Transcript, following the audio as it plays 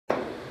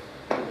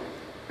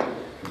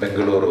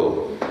ಬೆಂಗಳೂರು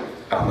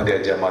ಅಹಮದಿಯಾ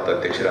ಜಮಾತ್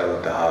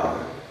ಅಧ್ಯಕ್ಷರಾದಂತಹ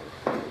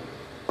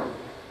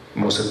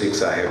ಮುಸದ್ದಿಕ್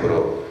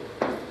ಸಾಹೇಬರು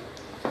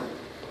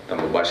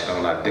ನಮ್ಮ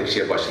ಭಾಷಣವನ್ನು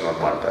ಅಧ್ಯಕ್ಷೀಯ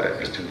ಭಾಷಣವನ್ನು ಮಾಡ್ತಾರೆ,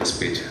 ಪ್ರೆಸಿಡೆಂಟ್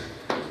ಸ್ಪೀಚ್,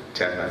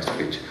 ಚೇರ್ಮನ್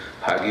ಸ್ಪೀಚ್.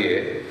 ಹಾಗೆಯೇ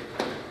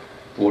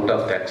ವೋಟ್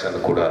ಆಫ್ ಥ್ಯಾಂಕ್ಸ್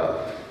ಅನ್ನು ಕೂಡ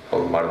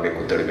ಅವ್ರು ಮಾಡಬೇಕು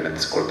ಅಂತೇಳಿ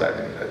ವಿನಂತಿಸ್ಕೊಳ್ತಾ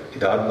ಇದ್ದೀನಿ.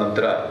 ಇದಾದ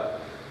ನಂತರ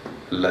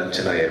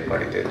ಲಂಚನ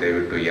ಏರ್ಪಡಿದೆ.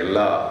 ದಯವಿಟ್ಟು ಎಲ್ಲ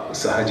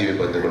ಸಹಜೀವಿ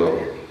ಬಂಧುಗಳು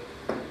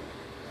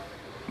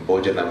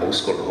ಭೋಜನ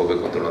ಮುಗಿಸ್ಕೊಂಡು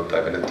ಹೋಗಬೇಕು ಅಂತೇಳುವಂಥ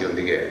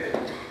ವಿನಂತಿಯೊಂದಿಗೆ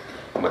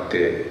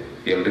ಮತ್ತೆ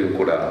ಎಲ್ರಿಗೂ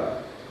ಕೂಡ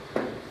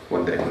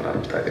ವಂದನೆಗಳನ್ನು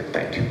ಅರ್ಪಿಸ್ತಾ ಇದ್ದೇನೆ.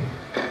 Thank you.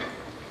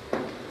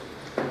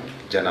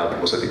 ಜನಾಬ್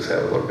ಮುಸದ್ದಿಕ್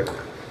ಸಾಹೇಬ್ ಬರಬೇಕು.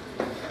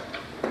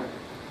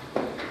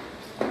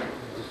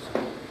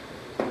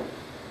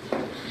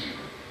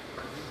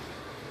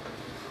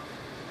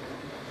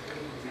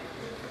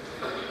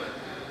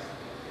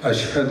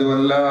 أشهد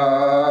أن لا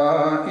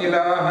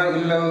إله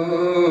إلا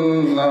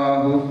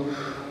الله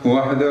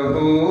وحده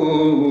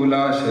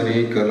لا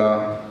شريك له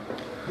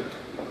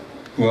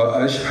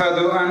وأشهد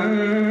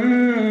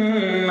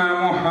أن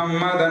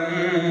محمدا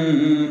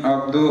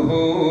عبده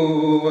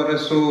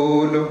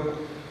ورسوله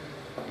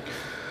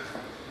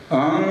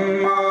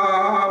أما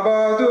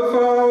بعد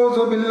فأعوذ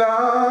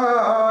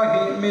بالله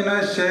من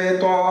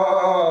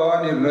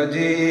الشيطان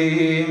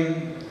الرجيم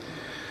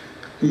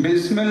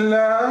بسم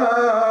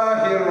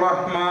الله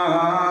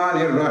الرحمن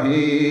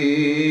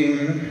الرحيم.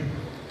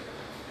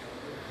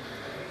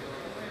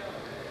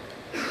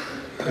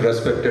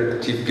 Respected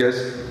chief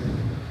guest,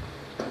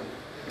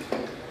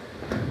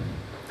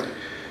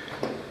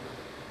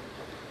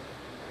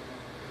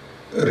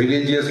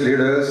 religious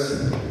leaders,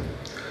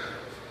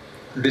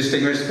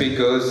 distinguished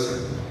speakers,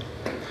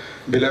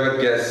 beloved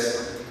guests,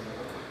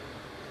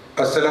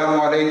 Assalamu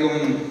alaikum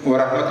wa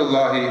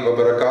rahmatullahi wa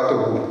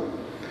barakatuhu.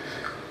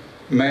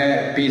 May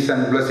peace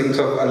and blessings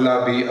of Allah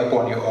be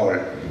upon you all.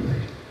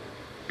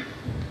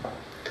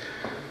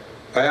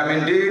 I am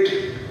indeed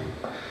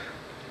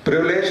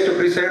privileged to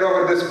preside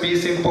over this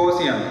peace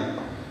symposium,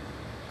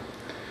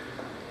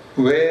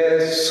 where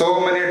so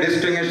many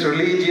distinguished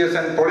religious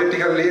and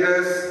political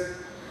leaders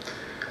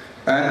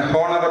and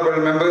honorable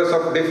members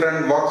of different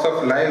walks of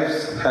lives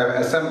have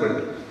assembled.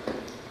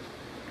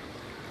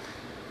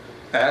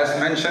 As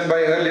mentioned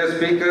by earlier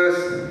speakers,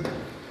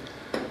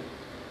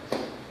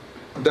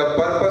 the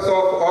purpose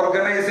of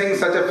organizing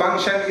such a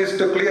function is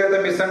to clear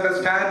the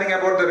misunderstanding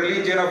about the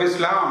religion of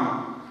Islam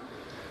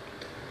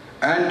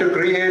and to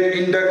create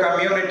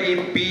inter-community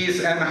peace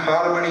and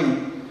harmony,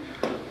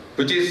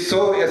 which is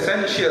so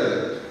essential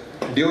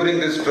during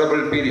this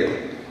troubled period.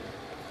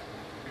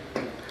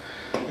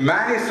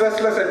 Man is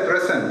restless at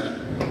present,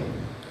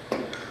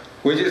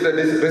 which is the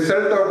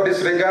result of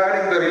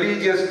disregarding the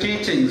religious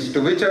teachings to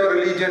whichever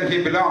religion he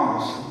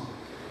belongs.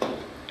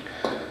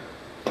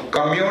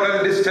 Communal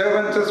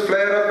disturbances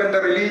flare up when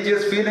the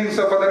religious feelings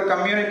of other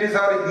communities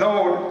are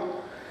ignored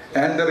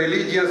and the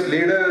religious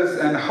leaders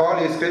and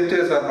holy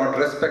scriptures are not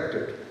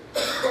respected.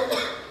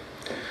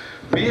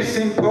 Peace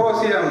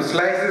symposiums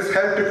like this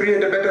help to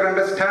create a better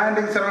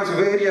understanding amongst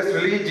various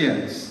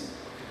religions.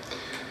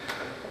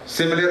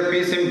 Similar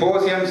peace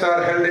symposiums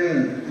are held in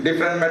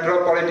different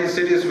metropolitan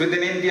cities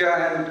within India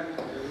and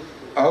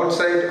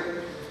outside,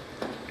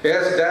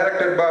 as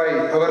directed by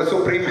our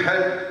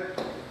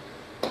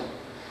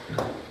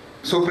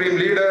Supreme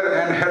Leader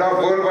and Head of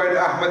Worldwide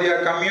Ahmadiyya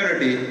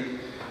Community,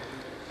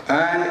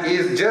 and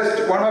is just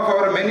one of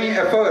our many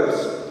efforts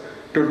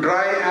to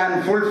try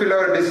and fulfill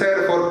our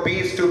desire for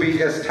peace to be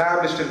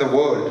established in the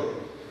world.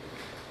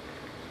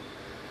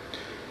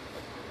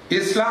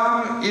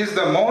 Islam is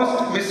the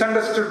most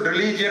misunderstood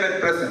religion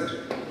at present.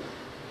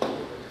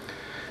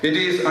 It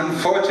is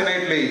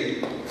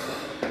unfortunately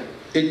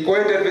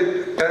equated with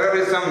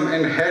terrorism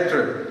and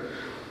hatred,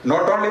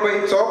 not only by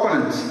its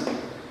opponents,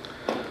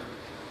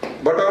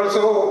 but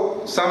also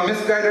some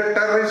misguided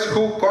terrorists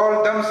who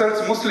call themselves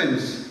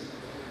Muslims.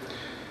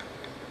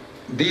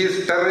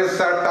 These terrorists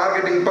are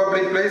targeting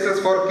public places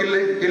for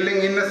killing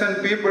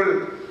innocent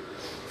people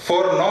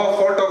for no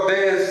fault of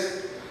theirs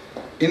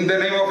in the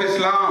name of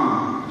Islam.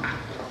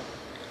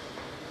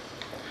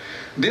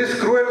 This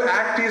cruel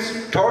act is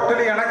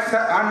totally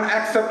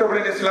unacceptable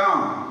in Islam.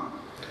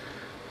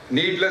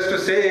 Needless to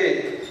say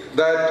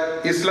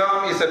that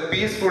Islam is a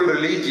peaceful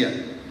religion.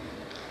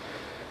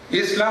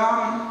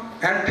 Islam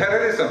and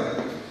terrorism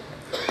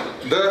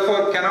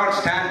therefore cannot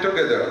stand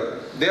together.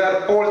 They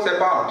are poles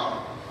apart.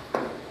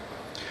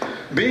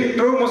 Being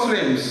true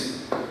Muslims,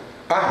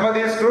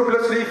 Ahmadis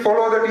scrupulously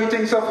follow the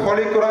teachings of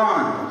Holy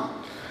Quran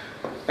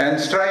and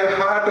strive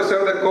hard to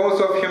serve the cause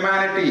of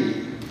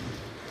humanity.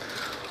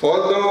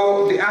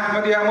 Although the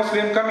Ahmadiyya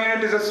Muslim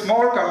community is a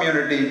small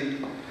community,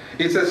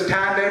 it's a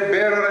standard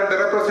bearer and the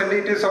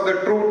representatives of the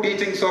true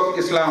teachings of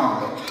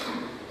Islam.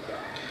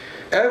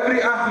 Every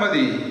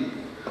Ahmadi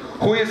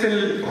who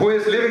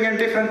is living in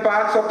different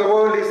parts of the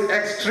world is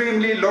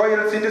extremely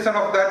loyal citizen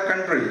of that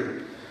country.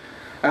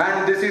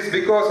 And this is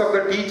because of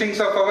the teachings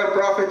of our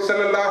Prophet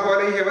sallallahu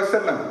alaihi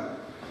wasallam,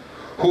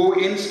 who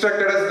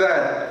instructed us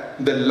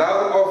that the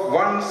love of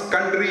one's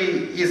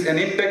country is an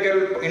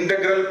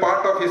integral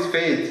part of his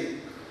faith.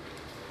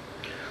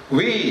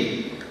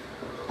 We,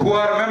 who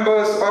are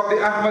members of the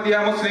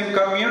Ahmadiyya Muslim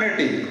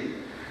community,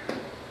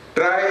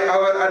 try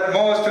our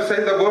utmost to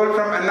save the world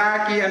from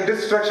anarchy and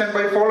destruction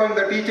by following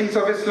the teachings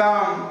of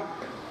Islam,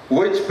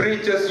 which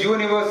preaches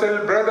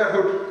universal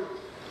brotherhood.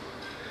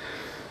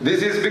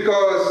 This is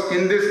because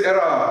in this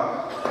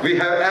era, we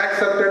have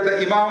accepted the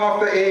Imam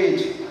of the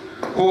age,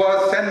 who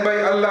was sent by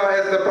Allah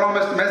as the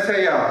promised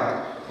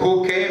Messiah,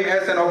 who came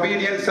as an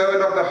obedient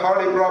servant of the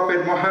Holy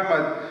Prophet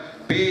Muhammad,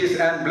 peace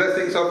and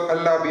blessings of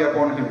Allah be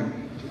upon him.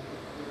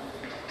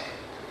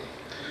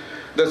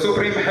 The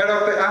supreme head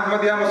of the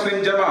Ahmadiyya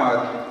Muslim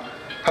Jamaat,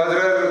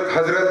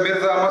 Hazrat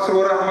Mirza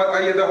Masroor Ahmad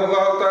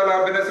Ayyadahullah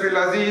Ta'ala bin Nasril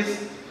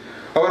Aziz,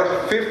 our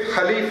fifth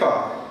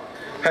Khalifa,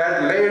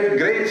 had laid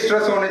great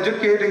stress on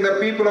educating the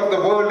people of the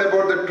world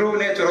about the true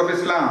nature of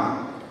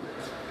Islam.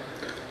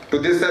 To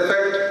this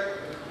effect,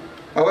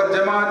 our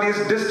Jamaat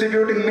is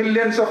distributing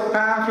millions of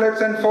pamphlets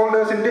and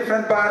folders in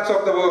different parts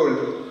of the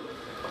world,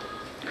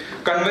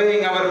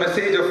 conveying our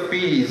message of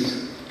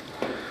peace.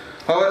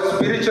 Our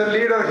spiritual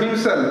leader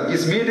himself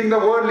is meeting the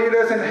world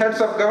leaders and heads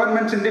of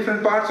governments in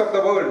different parts of the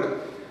world.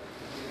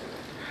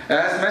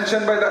 As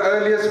mentioned by the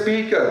earlier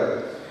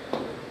speaker,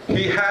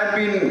 he had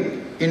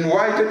been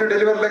invited to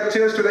deliver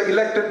lectures to the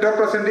elected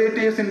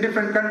representatives in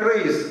different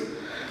countries,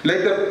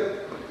 like the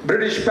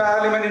British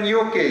Parliament in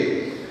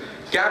UK,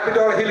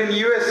 Capitol Hill in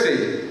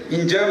USA,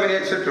 in Germany,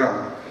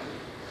 etc.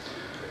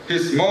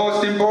 His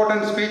most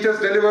important speeches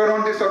delivered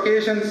on these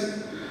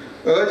occasions,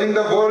 urging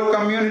the world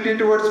community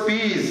towards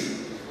peace,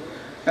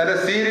 and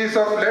a series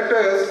of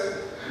letters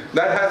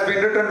that has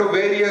been written to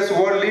various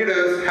world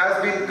leaders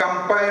has been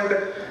compiled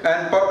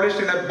and published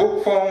in a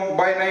book form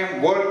by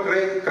name World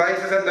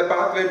Crisis and the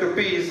Pathway to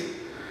Peace,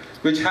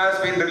 which has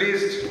been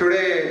released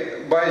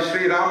today by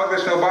Sri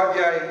Ramakrishna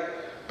Upadhyay,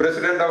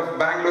 President of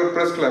Bangalore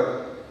Press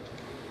Club.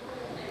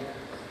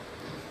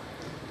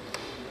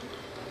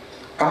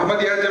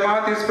 Ahmadiyya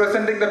Jamaat is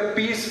presenting the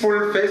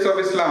peaceful face of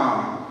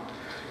Islam.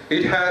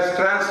 It has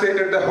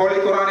translated the Holy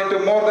Quran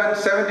into more than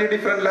 70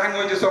 different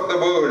languages of the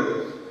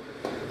world.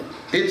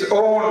 Its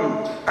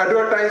own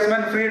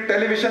advertisement-free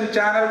television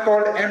channel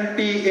called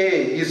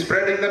MTA is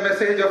spreading the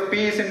message of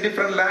peace in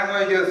different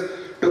languages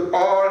to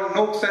all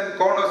nooks and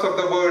corners of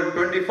the world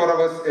 24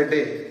 hours a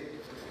day.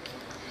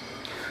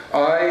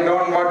 I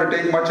don't want to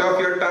take much of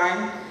your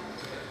time.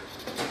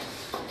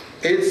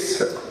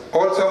 It's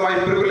also my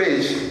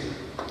privilege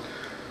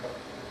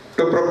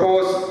to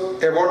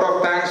propose a vote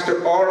of thanks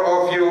to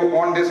all of you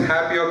on this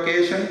happy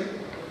occasion.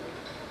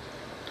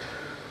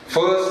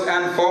 First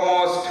and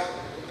foremost,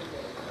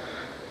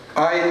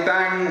 I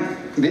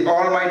thank the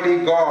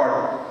Almighty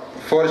God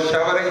for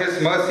showering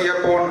His mercy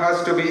upon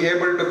us to be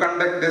able to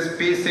conduct this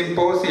peace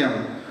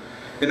symposium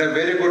in a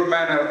very good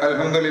manner,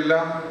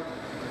 Alhamdulillah.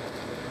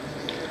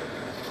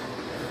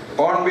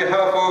 On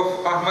behalf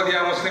of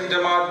Ahmadiyya Muslim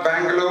Jamaat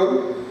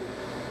Bangalore,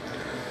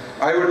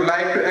 I would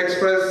like to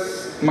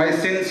express my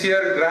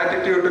sincere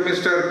gratitude to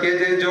Mr.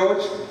 K.J.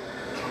 George,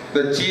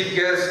 the Chief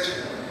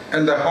Guest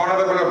and the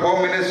Honorable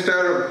Home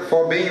Minister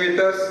for being with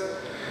us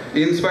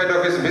in spite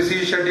of his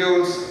busy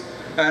schedules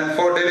and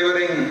for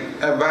delivering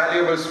a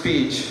valuable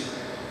speech.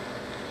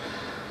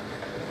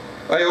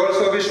 I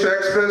also wish to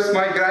express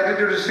my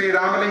gratitude to Sri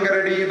Ramalinga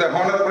Reddy, the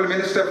Honorable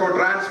Minister for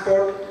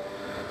Transport,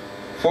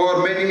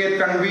 for making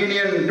it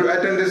convenient to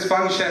attend this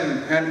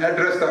function and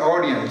address the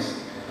audience.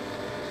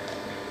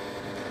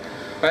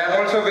 I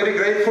am also very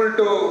grateful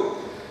to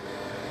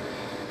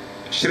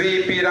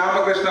Shri P.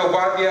 Ramakrishna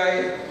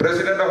Upadhyay,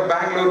 President of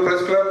Bangalore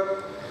Press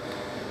Club,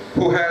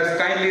 who has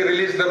kindly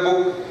released the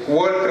book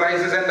World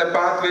Crisis and the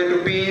Pathway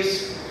to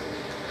Peace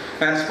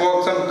and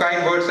spoke some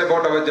kind words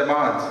about our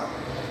Jamaat.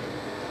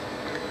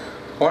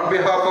 On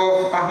behalf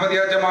of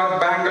Ahmadiyya Jamaat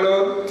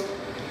Bangalore,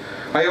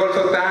 I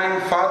also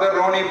thank Father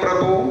Roni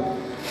Prabhu,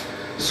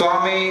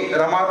 Swami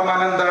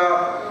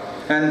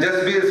Ramatmananda and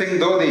Jasbir Singh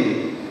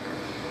Dodi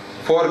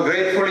for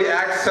gratefully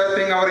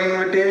accepting our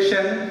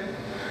invitation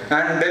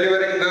and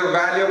delivering their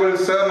valuable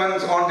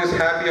sermons on these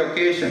happy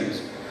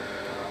occasions.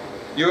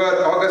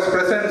 Your august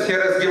presence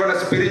here has given a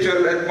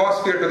spiritual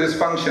atmosphere to this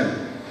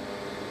function.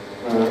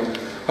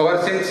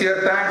 Our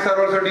sincere thanks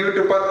are also due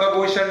to Padma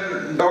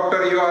Bhushan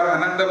Dr. U.R.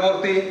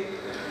 Anandamurthy,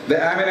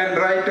 the eminent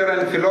writer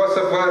and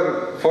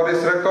philosopher, for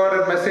his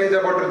recorded message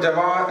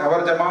about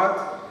our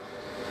Jamaat,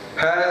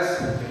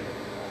 as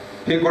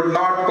he could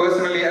not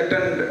personally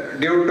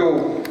attend due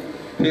to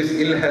his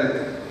ill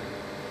health.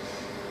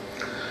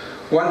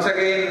 Once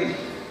again,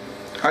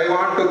 I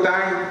want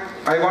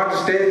to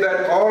state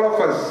that all of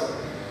us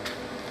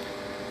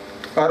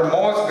are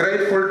most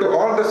grateful to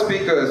all the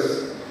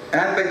speakers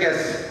and the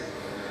guests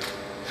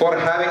for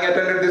having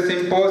attended this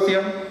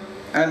symposium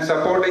and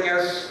supporting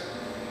us.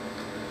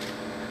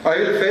 I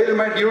will fail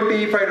my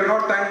duty if I do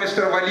not thank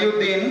Mr.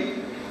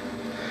 Waliuddin,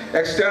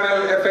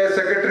 External Affairs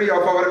Secretary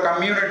of our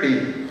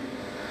community,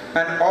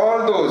 and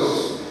all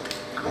those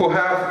who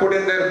have put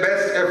in their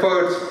best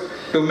efforts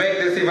to make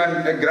this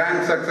event a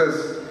grand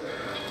success.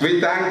 We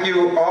thank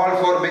you all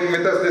for being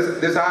with us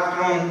this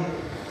afternoon.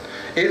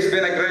 It's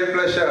been a great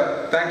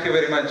pleasure. Thank you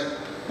very much.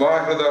 Wa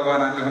akhiru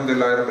da'wana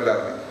alhamdulillahi rabbil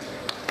alamin.